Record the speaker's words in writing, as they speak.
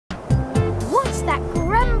It's that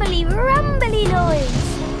grumbly, rumbly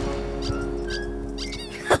noise.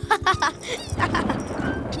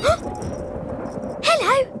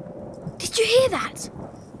 Hello! Did you hear that?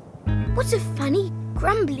 What a funny,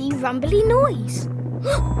 grumbly, rumbly noise.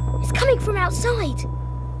 It's coming from outside.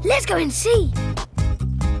 Let's go and see.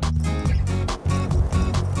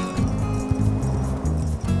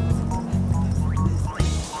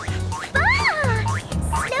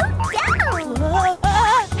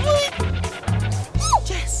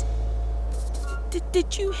 Jess,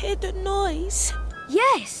 did you hear the noise?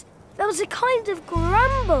 Yes, there was a kind of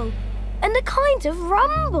grumble and a kind of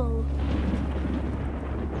rumble.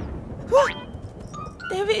 What?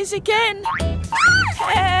 There it is again.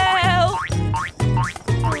 Help!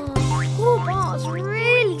 Oh, poor Bart's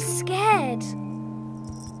really scared.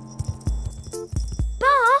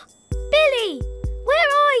 Bart! Billie! Where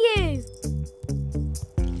are you?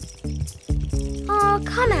 Oh,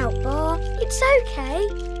 come out, Bart. It's okay.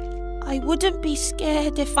 I wouldn't be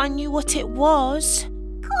scared if I knew what it was.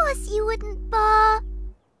 Of course you wouldn't, Bar.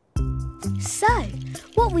 So,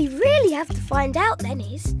 what we really have to find out then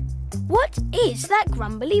is, what is that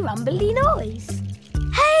grumbly rumbly noise?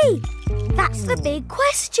 Hey, that's the big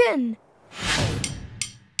question.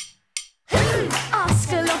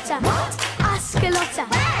 Ask a Lotta. What? Ask a Lotta.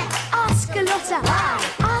 Ask a Lotta.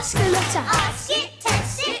 Ask a Lotta. Ask it,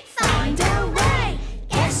 test it, find a way.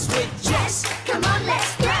 Guess with Jess, come on,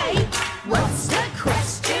 let's play. What's the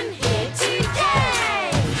question here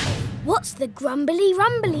today? What's the grumbly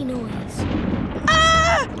rumbly noise?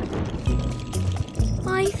 Ah!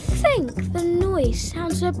 I think the noise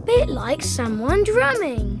sounds a bit like someone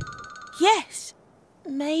drumming. Yes,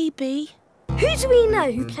 maybe. Who do we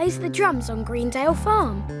know who plays the drums on Greendale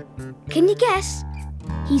Farm? Can you guess?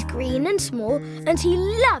 He's green and small and he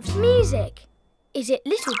loves music. Is it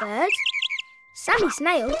Little Bird, Sammy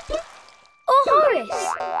Snail or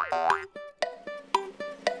Horace?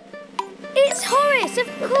 It's Horace, of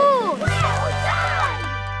course! Well done!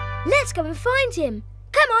 Let's go and find him.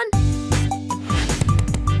 Come on.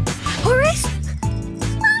 Horace?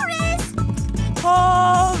 Horace!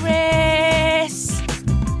 Horace!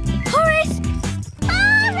 Horace!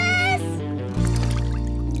 Horace!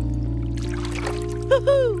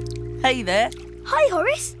 Woohoo! Hey there. Hi,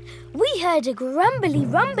 Horace. We heard a grumbly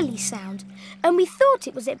rumbly sound and we thought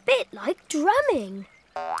it was a bit like drumming.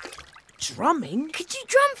 Drumming? Could you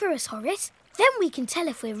drum for us, Horace? Then we can tell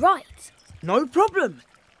if we're right. No problem.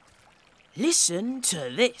 Listen to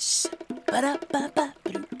this.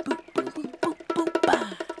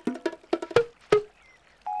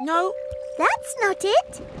 No. That's not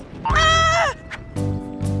it. Ah!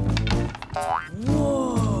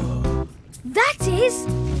 Whoa. That is...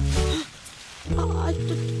 I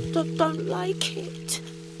don't like it.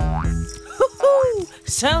 Hoo-hoo!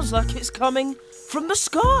 Sounds like it's coming from the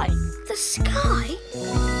sky. the sky.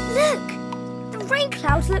 Look, the rain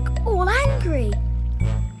clouds look all angry.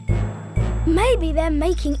 Maybe they're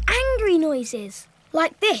making angry noises,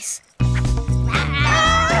 like this.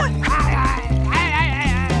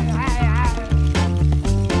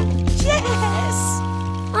 Yes!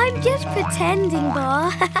 I'm just pretending,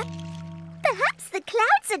 Bar. Perhaps the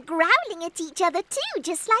clouds are growling at each other too,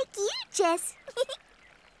 just like you, Jess.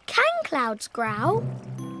 Can clouds growl?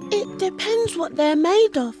 It depends what they're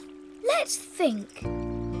made of. Let's think.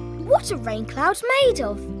 What are rain clouds made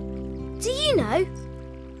of? Do you know?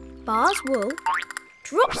 Bars wool,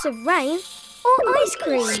 drops of rain, or ice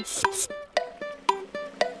cream?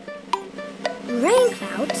 Rain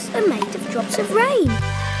clouds are made of drops of rain.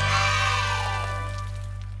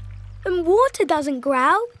 And water doesn't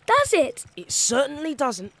growl, does it? It certainly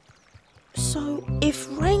doesn't. So, if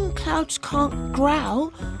rain clouds can't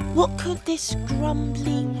growl, what could this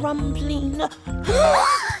grumbly, rumbling...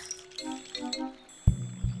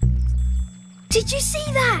 Did you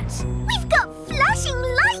see that? We've got flashing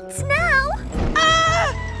lights now.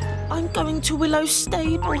 Ah! I'm going to Willow's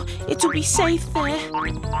stable. It'll be safe there.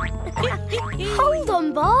 Hold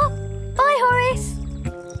on, Bar. Bye, Horace.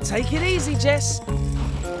 Take it easy, Jess.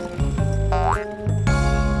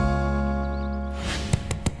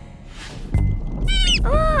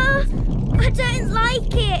 I don't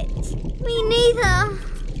like it. Me neither.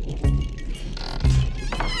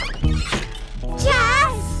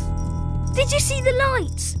 Jess! Did you see the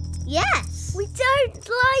lights? Yes. We don't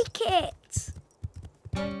like it.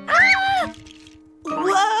 Ah!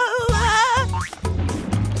 Whoa! Ah!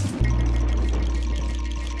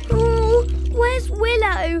 Oh, where's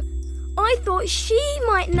Willow? I thought she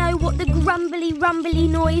might know what the grumbly rumbly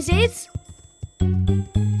noise is.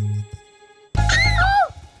 Oh!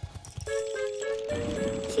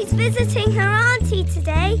 She's visiting her auntie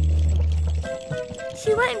today.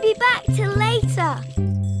 She won't be back till later.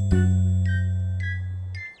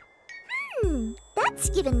 That's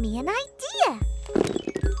given me an idea.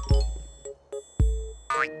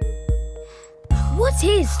 What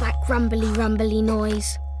is that grumbly rumbly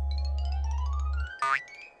noise?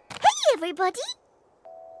 Hey, everybody!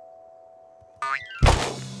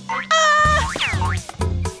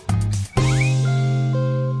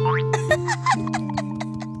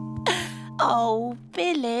 Oh,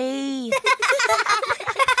 Billie.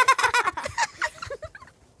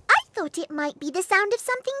 I thought it might be the sound of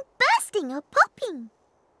something bursting or popping.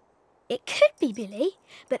 It could be, Billie,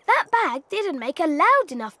 but that bag didn't make a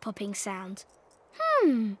loud enough popping sound.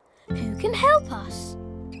 Who can help us?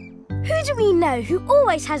 Who do we know who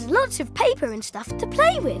always has lots of paper and stuff to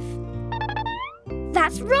play with?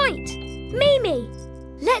 That's right, Mimi.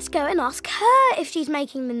 Let's go and ask her if she's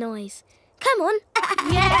making the noise. Come on.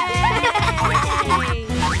 Yay!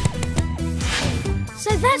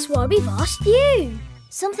 So that's why we've asked you.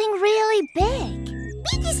 Something really big.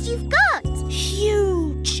 Biggest you've got.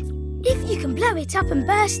 Huge. If you can blow it up and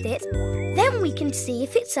burst it, then we can see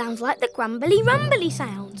if it sounds like the grumbly rumbly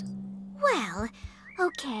sound. Well,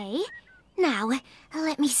 okay. Now,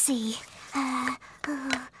 let me see.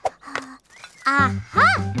 Aha!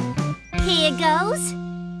 Here goes.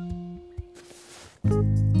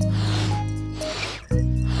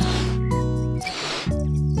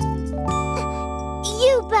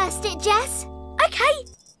 You burst it, Jess. Okay.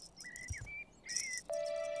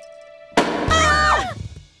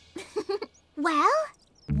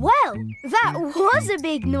 Well, that was a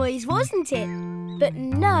big noise, wasn't it? But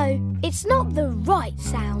no, it's not the right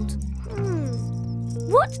sound.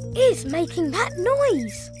 What is making that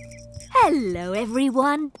noise? Hello,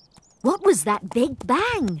 everyone. What was that big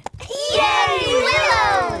bang? Yay,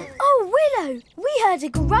 Willow! Oh, Willow, we heard a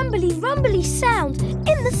grumbly rumbly sound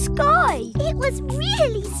in the sky. It was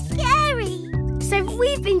really scary. So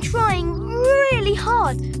we've been trying really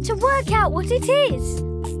hard to work out what it is.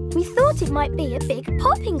 We thought it might be a big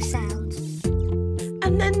popping sound.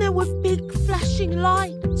 And then there were big flashing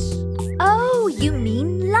lights. Oh, you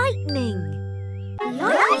mean lightning?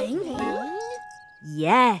 Lightning?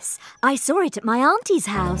 Yes, I saw it at my auntie's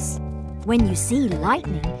house. When you see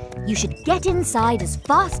lightning, you should get inside as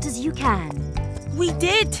fast as you can. We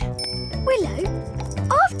did. Willow,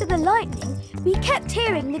 after the lightning, we kept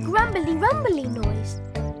hearing the grumbly rumbly noise.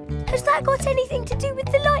 Has that got anything to do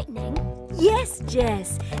with the lightning? Yes,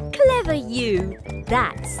 Jess. Clever you.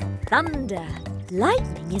 That's thunder.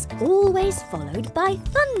 Lightning is always followed by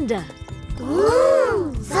thunder.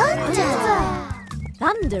 Ooh, thunder!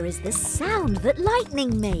 Thunder is the sound that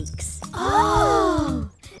lightning makes. Oh!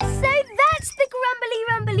 So that's the grumbly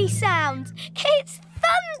rumbly sound. It's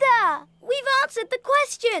thunder! We've answered the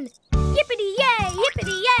question. Yippity-yay,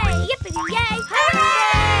 yippity-yay, yippity-yay,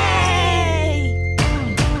 hooray!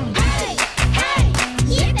 Hey, hey,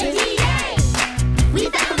 yippity-yay! We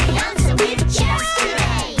found the answer with Jess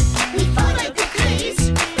today. We followed the clues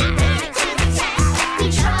and put it to the test. We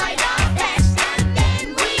tried our best and then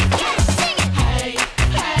we guessed. Sing it! Hey,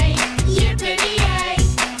 hey, yippity-yay!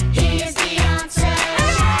 Here's the answer.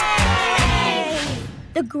 Hooray!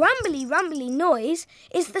 The grumbly rumbly noise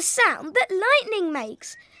is the sound that lightning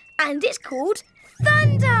makes, and it's called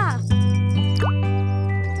thunder.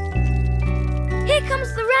 Here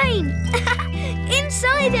comes the rain.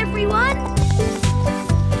 Inside, everyone.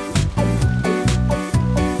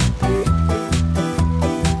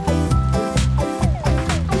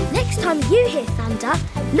 Next time you hear thunder,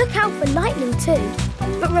 look out for lightning too.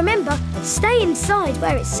 But remember, stay inside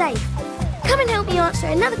where it's safe. Come and help me answer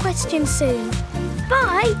another question soon.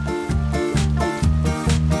 Bye.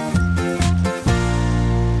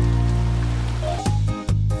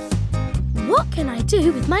 What can I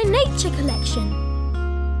do with my nature collection?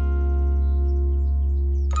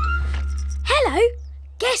 Hello!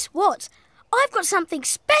 Guess what? I've got something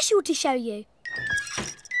special to show you.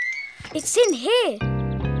 It's in here.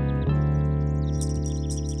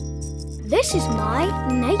 This is my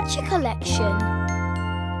nature collection.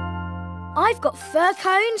 I've got fir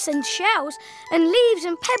cones and shells and leaves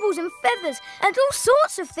and pebbles and feathers and all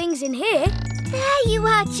sorts of things in here. There you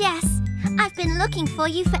are, Jess. I've been looking for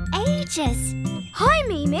you for ages. Hi,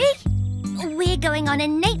 Mimi. We're going on a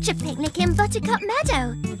nature picnic in Buttercup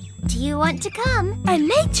Meadow. Do you want to come? A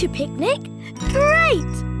nature picnic?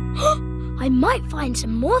 Great! I might find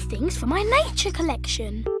some more things for my nature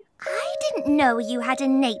collection. I didn't know you had a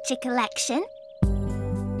nature collection.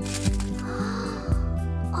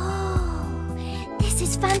 Oh, this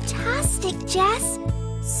is fantastic, Jess.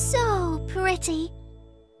 So pretty.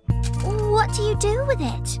 What do you do with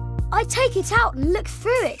it? I take it out and look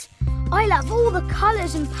through it. I love all the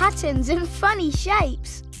colours and patterns and funny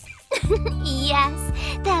shapes. Yes,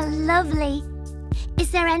 they're lovely. Is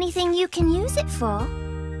there anything you can use it for?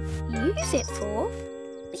 Use it for?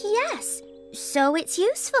 Yes, so it's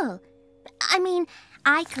useful. I mean,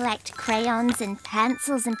 I collect crayons and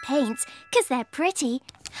pencils and paints because they're pretty,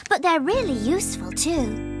 but they're really useful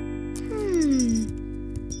too.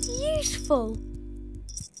 Useful.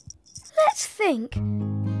 Let's think.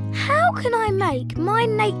 How can I make my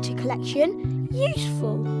nature collection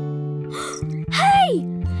useful? Hey!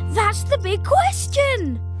 That's the big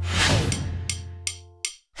question!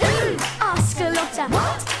 Ask a Lotta.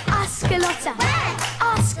 What? Ask a Lotta. Where?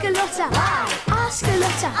 Ask a Lotta. Why? Ask a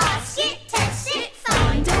Lotta. Ask it, test it,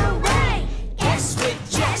 find a way. Guess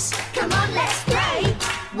with Jess, come on, let's play.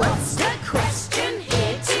 What's the question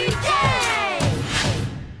here today?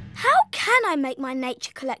 How can I make my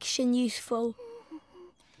nature collection useful?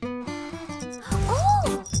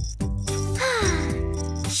 Oh!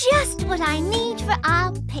 Just what I need for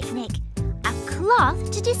our picnic. A cloth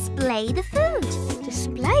to display the food.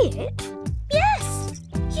 Display it? Yes!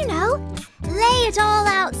 You know, lay it all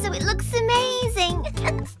out so it looks amazing.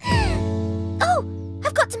 Oh,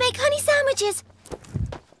 I've got to make honey sandwiches.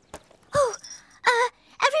 Oh,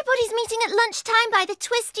 everybody's meeting at lunchtime by the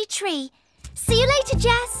twisty tree. See you later,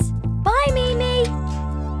 Jess. Bye, Mimi.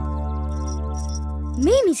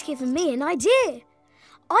 Mimi's given me an idea.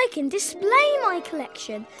 I can display my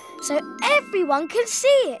collection so everyone can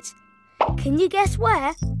see it. Can you guess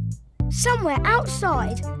where? Somewhere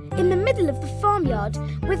outside, in the middle of the farmyard,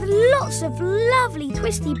 with lots of lovely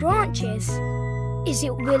twisty branches. Is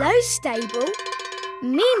it Willow's stable,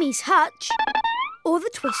 Mimi's hutch, or the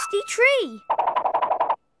twisty tree?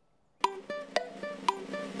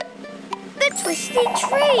 The twisty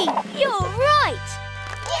tree! You're right!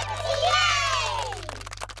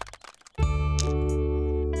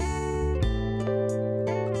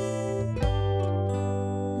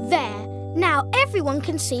 There, now everyone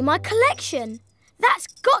can see my collection. That's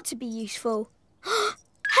got to be useful.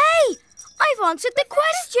 Hey! I've answered the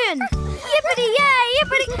question! Yippity-yay!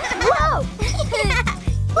 Yippity... Whoa!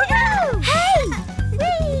 Hey!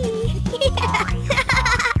 Whee!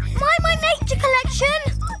 My nature collection!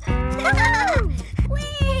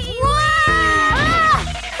 Wow!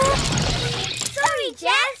 Sorry,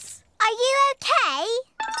 Jess. Are you okay?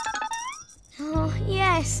 Oh,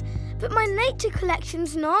 yes, but my nature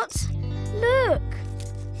collection's not. Look.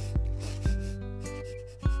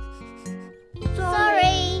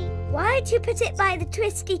 Sorry. Why'd you put it by the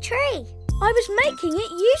twisty tree? I was making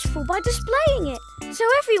it useful by displaying it, so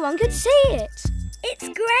everyone could see it. It's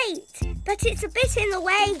great, but it's a bit in the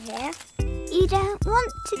way here. You don't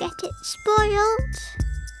want to get it spoiled?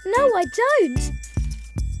 No, I don't.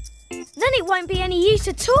 Then it won't be any use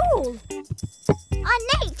at all. Our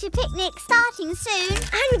nature picnic starting soon.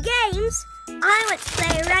 And games. I want to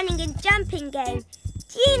play a running and jumping game.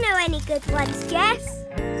 Do you know any good ones, Jess?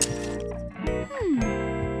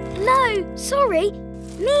 No, sorry.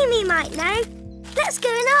 Mimi might know. Let's go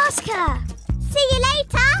and ask her. See you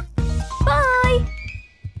later. Bye.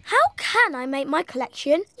 How can I make my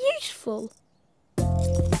collection useful?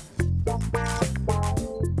 Who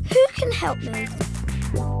can help me?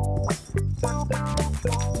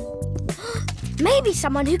 Maybe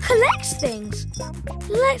someone who collects things.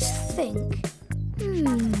 Let's think.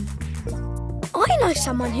 I know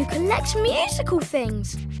someone who collects musical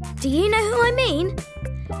things. Do you know who I mean?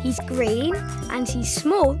 He's green and he's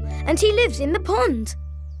small and he lives in the pond.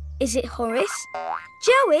 Is it Horace,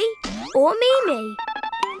 Joey or Mimi?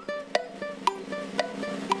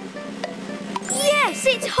 Yes,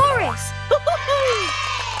 it's Horace!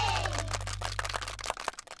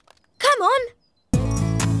 Come on!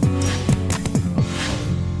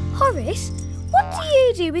 Horace, what do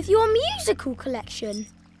you do with your musical collection?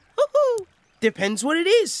 Depends what it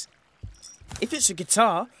is. If it's a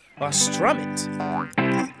guitar, I strum it.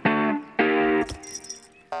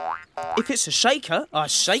 If it's a shaker, I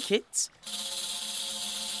shake it.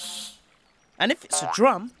 And if it's a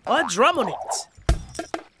drum, I drum on it.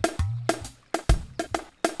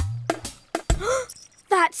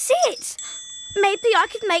 That's it! Maybe I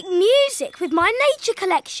could make music with my nature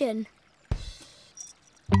collection.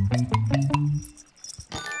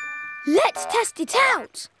 Let's test it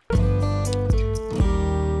out.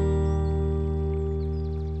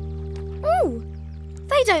 Ooh,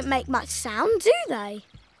 they don't make much sound, do they?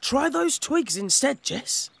 Try those twigs instead,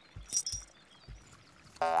 Jess.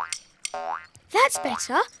 That's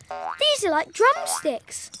better. These are like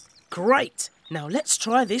drumsticks. Great. Now let's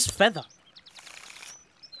try this feather.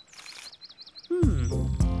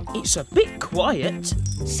 It's a bit quiet.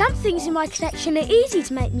 Some things in my collection are easy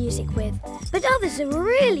to make music with, but others are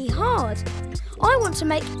really hard. I want to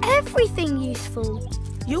make everything useful.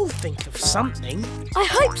 You'll think of something. I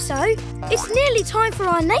hope so. It's nearly time for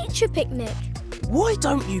our nature picnic. Why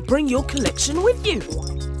don't you bring your collection with you?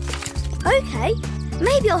 OK,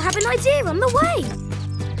 maybe I'll have an idea on the way.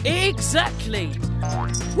 Exactly.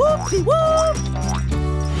 Whoopie-whoop!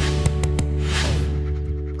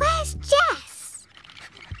 Where's Jess?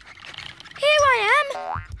 Here I am.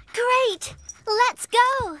 Great! Let's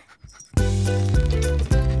go!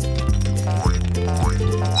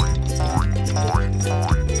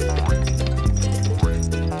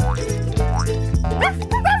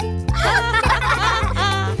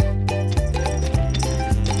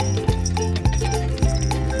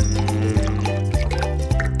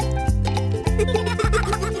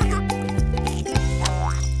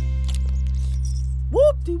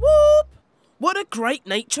 Whoop-de-whoop! What a great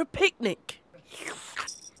nature picnic!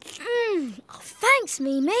 Thanks,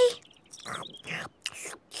 Mimi.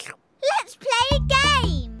 Let's play a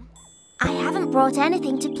game! I haven't brought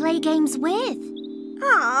anything to play games with.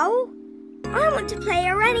 Oh, I want to play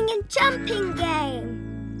a running and jumping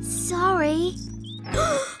game. Sorry.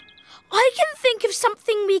 I can think of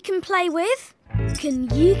something we can play with. Can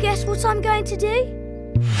you guess what I'm going to do?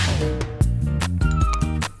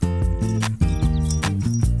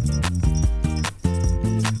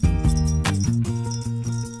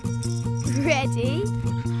 Ready?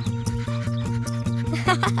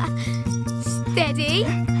 Steady.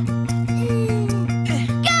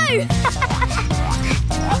 Go!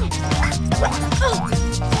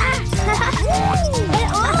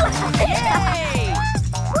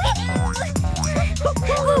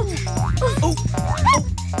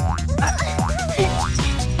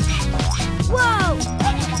 Whoa!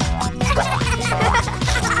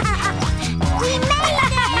 We made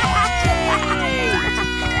it!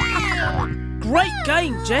 Great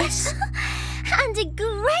game, Jess. And a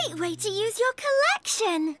great way to use your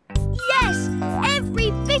collection. Yes,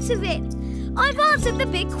 every bit of it. I've answered the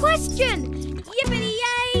big question.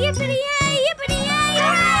 Yippity-yay, yippity-yay, yippity-yay,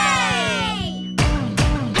 hooray!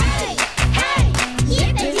 Hey, hey,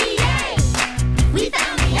 yippity-yay! We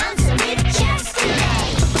found the answer with Jess today.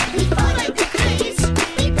 We followed the clues,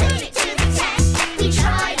 we put it to the test. We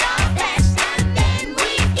tried our best and then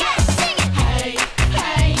we guessed. Sing it! Hey,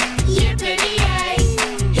 hey, yippity-yay!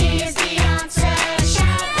 Here's the answer,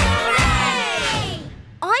 shout hooray!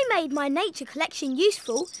 I made my nature collection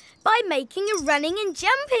useful by making a running and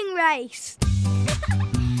jumping race.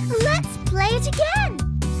 Let's play it again.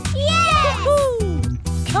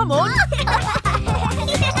 Come on.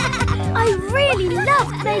 I really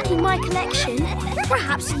loved making my collection.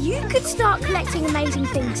 Perhaps you could start collecting amazing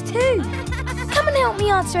things too. Come and help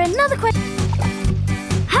me answer another question.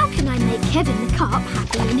 How can I make Kevin the carp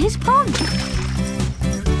happy in his pond?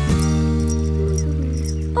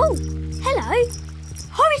 Oh, hello.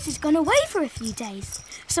 Horace has gone away for a few days,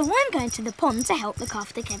 so I'm going to the pond to help look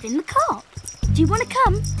after Kevin the carp. Do you want to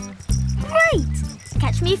come? Great!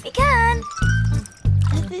 Catch me if you can.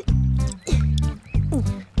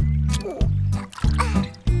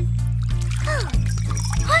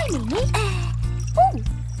 Hi, Mimi. Oh,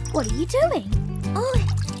 what are you doing? Oh,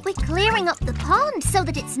 we're clearing up the pond so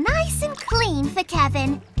that it's nice and clean for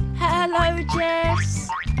Kevin. Hello, Jess.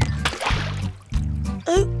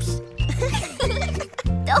 Oops.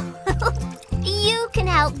 You can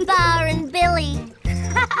help Bar and Billie.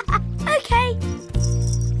 OK.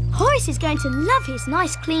 Horace is going to love his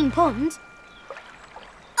nice clean pond.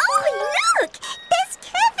 Oh, look! There's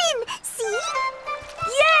Kevin! See?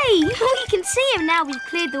 Yay! We can see him now we've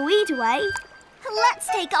cleared the weed away. Let's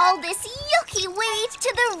take all this yucky weed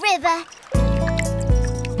to the river.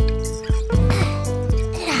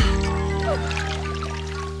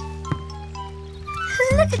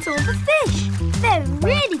 Look at all the fish. They're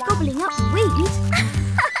really gobbling up the weed.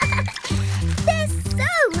 They're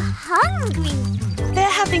so hungry. They're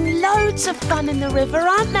having loads of fun in the river,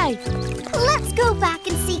 aren't they? Let's go back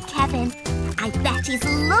and see Kevin. I bet he's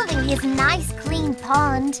loving his nice clean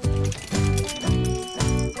pond.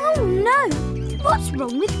 Oh no! What's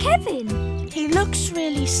wrong with Kevin? He looks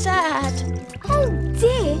really sad. Oh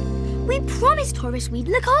dear! We promised Horace we'd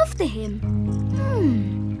look after him.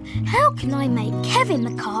 How can I make Kevin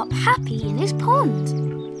the carp happy in his pond?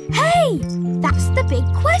 Hey! That's the big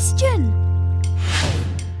question!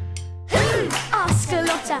 Who? Ask a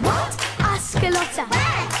Lotta. What? Ask a Lotta.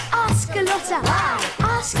 Where? Ask a Lotta. Why?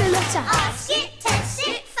 Ask a Lotta. Ask it, test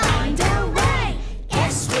it, find a way.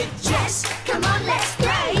 Guess with Jess, come on, let's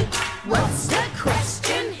play. What's the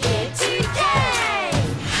question here today?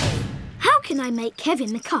 How can I make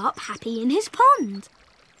Kevin the carp happy in his pond?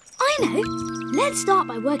 I know. Let's start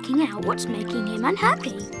by working out what's making him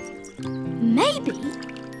unhappy. Maybe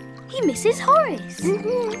he misses Horace.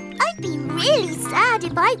 I'd be really sad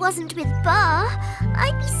if I wasn't with Bar.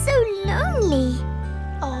 I'd be so lonely.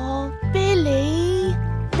 Oh, Billie.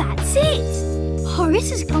 That's it.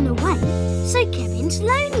 Horace has gone away, so Kevin's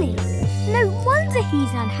lonely. No wonder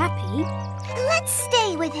he's unhappy. Let's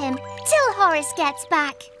stay with him till Horace gets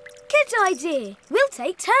back. Good idea. We'll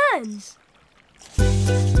take turns.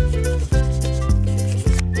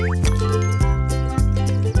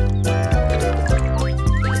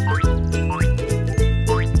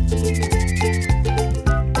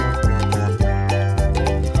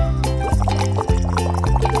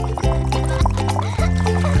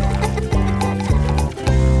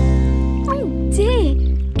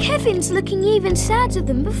 Kevin's looking even sadder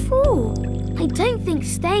than before. I don't think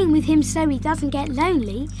staying with him so he doesn't get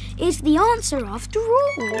lonely is the answer after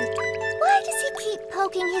all. Why does he keep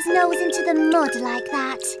poking his nose into the mud like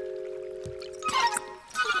that?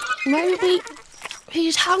 Maybe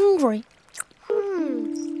he's hungry.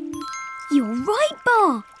 You're right,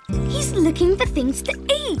 Bar. He's looking for things to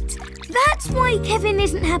eat. That's why Kevin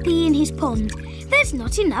isn't happy in his pond. There's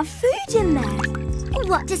not enough food in there.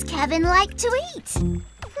 What does Kevin like to eat?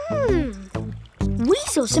 We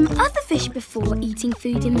saw some other fish before eating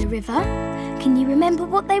food in the river. Can you remember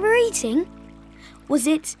what they were eating? Was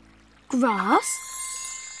it grass,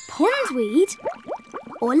 pondweed,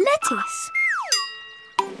 or lettuce?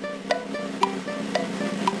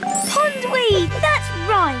 Pondweed! That's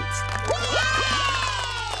right!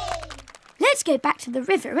 Let's go back to the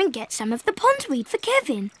river and get some of the pondweed for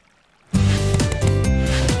Kevin.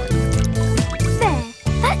 There,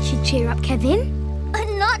 that should cheer up Kevin.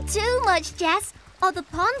 Not too much, Jess, or the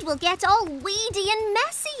pond will get all weedy and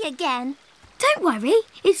messy again. Don't worry,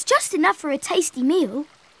 it's just enough for a tasty meal.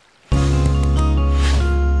 Here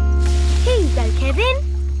you go, Kevin.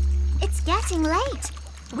 It's getting late.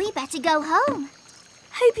 We better go home.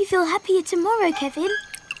 Hope you feel happier tomorrow, Kevin.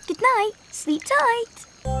 Good night. Sleep tight.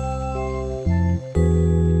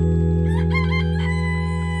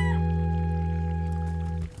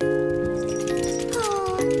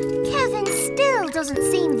 Doesn't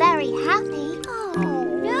seem very happy. Oh,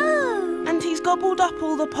 no. And he's gobbled up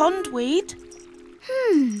all the pondweed.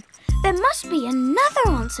 There must be another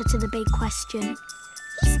answer to the big question.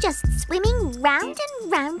 He's just swimming round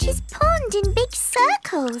and round his pond in big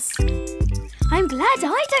circles. I'm glad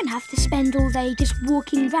I don't have to spend all day just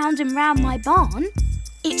walking round and round my barn.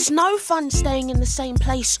 It's no fun staying in the same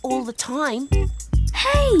place all the time.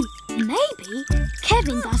 Hey, maybe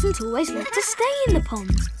Kevin doesn't always want to stay in the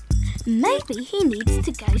pond. Maybe he needs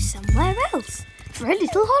to go somewhere else for a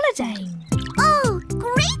little holiday. Oh,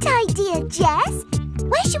 great idea, Jess.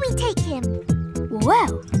 Where should we take him?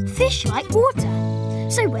 Well, fish like water.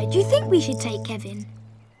 So where do you think we should take Kevin?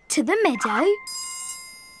 To the meadow?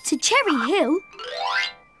 To Cherry Hill?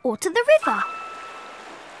 Or to the river?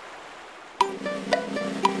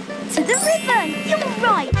 To the river! You're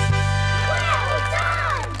right! Well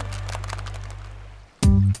done!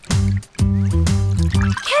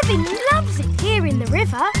 Kevin loves it here in the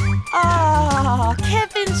river. Ah,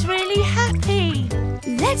 Kevin's really happy.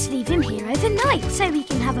 Let's leave him here overnight so we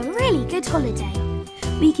can have a really good holiday.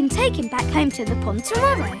 We can take him back home to the pond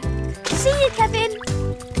tomorrow. See you, Kevin.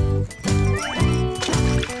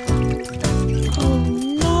 Oh,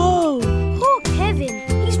 no. Poor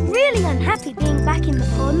Kevin. He's really unhappy being back in the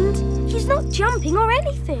pond. He's not jumping or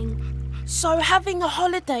anything. So having a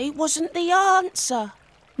holiday wasn't the answer?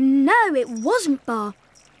 No, it wasn't, Bar.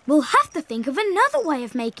 We'll have to think of another way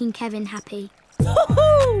of making Kevin happy. Look,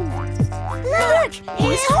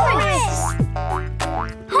 here's Horace.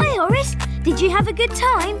 Hi, Horace. Did you have a good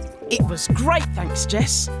time? It was great, thanks,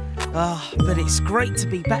 Jess. But it's great to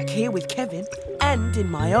be back here with Kevin and in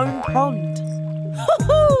my own pond.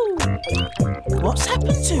 What's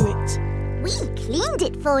happened to it? We cleaned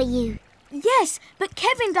it for you. Yes, but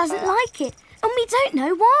Kevin doesn't like it, and we don't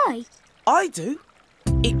know why. I do.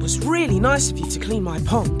 It was really nice of you to clean my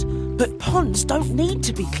pond, but ponds don't need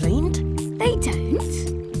to be cleaned. They don't?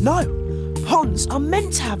 No, ponds are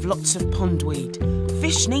meant to have lots of pondweed.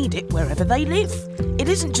 Fish need it wherever they live. It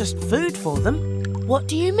isn't just food for them. What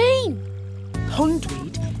do you mean?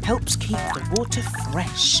 Pondweed helps keep the water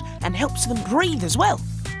fresh and helps them breathe as well.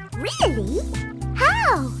 Really?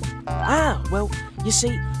 How? Well, you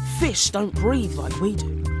see, fish don't breathe like we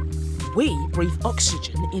do. We breathe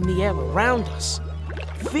oxygen in the air around us.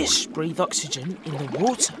 Fish breathe oxygen in the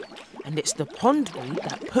water, and it's the pondweed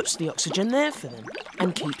that puts the oxygen there for them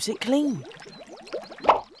and keeps it clean.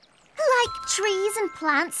 Like trees and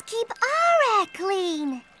plants keep our air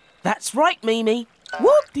clean. That's right, Mimi.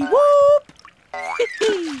 Whoop-de-whoop!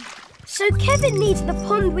 So Kevin needs the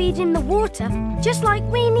pondweed in the water, just like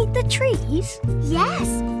we need the trees?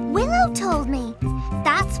 Yes, Willow told me.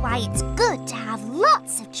 That's why it's good to have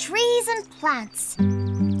lots of trees and plants.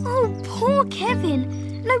 Oh, poor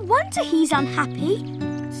Kevin. No wonder he's unhappy.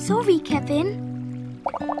 Sorry, Kevin.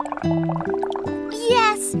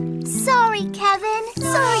 Yes, sorry, Kevin.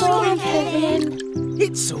 Sorry, Kevin.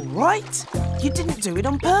 It's all right. You didn't do it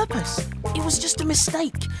on purpose. It was just a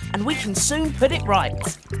mistake, and we can soon put it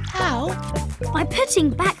right. How? By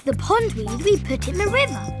putting back the pondweed we put in the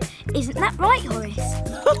river. Isn't that right, Horace?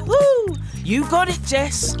 Hoo-hoo! You got it,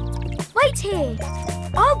 Jess. Wait here.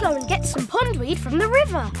 I'll go and get some pondweed from the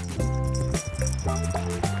river.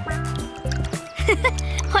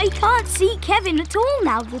 I can't see Kevin at all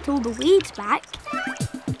now that all the weed's back.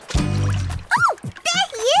 Oh, there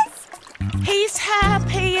he is. He's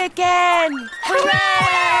happy again.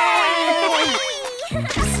 Hooray!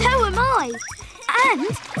 So am I. And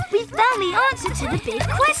we've found the answer to the big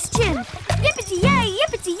question. Yippity-yay,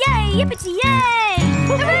 yippity-yay, yippity-yay!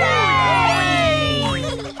 Hooray!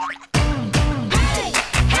 Hey,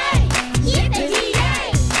 hey, yippity-yay!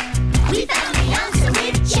 We found the answer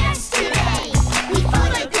with Jess today. We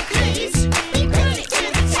followed the clues, we put it to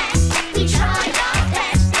the test. We tried our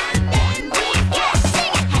best and then we guessed.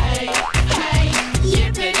 Sing it! Hey, hey,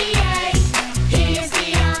 yippity-yay! Here's the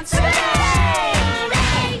answer.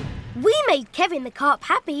 Hooray! We made Kevin the carp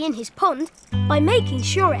happy in his pond by making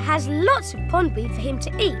sure it has lots of pondweed for him to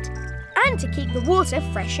eat and to keep the water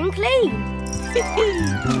fresh and clean.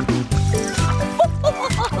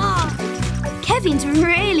 Kevin's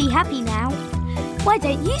really happy now. Why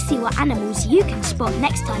don't you see what animals you can spot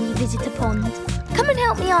next time you visit a pond? Come and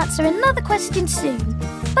help me answer another question soon.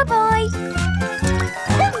 Bye-bye.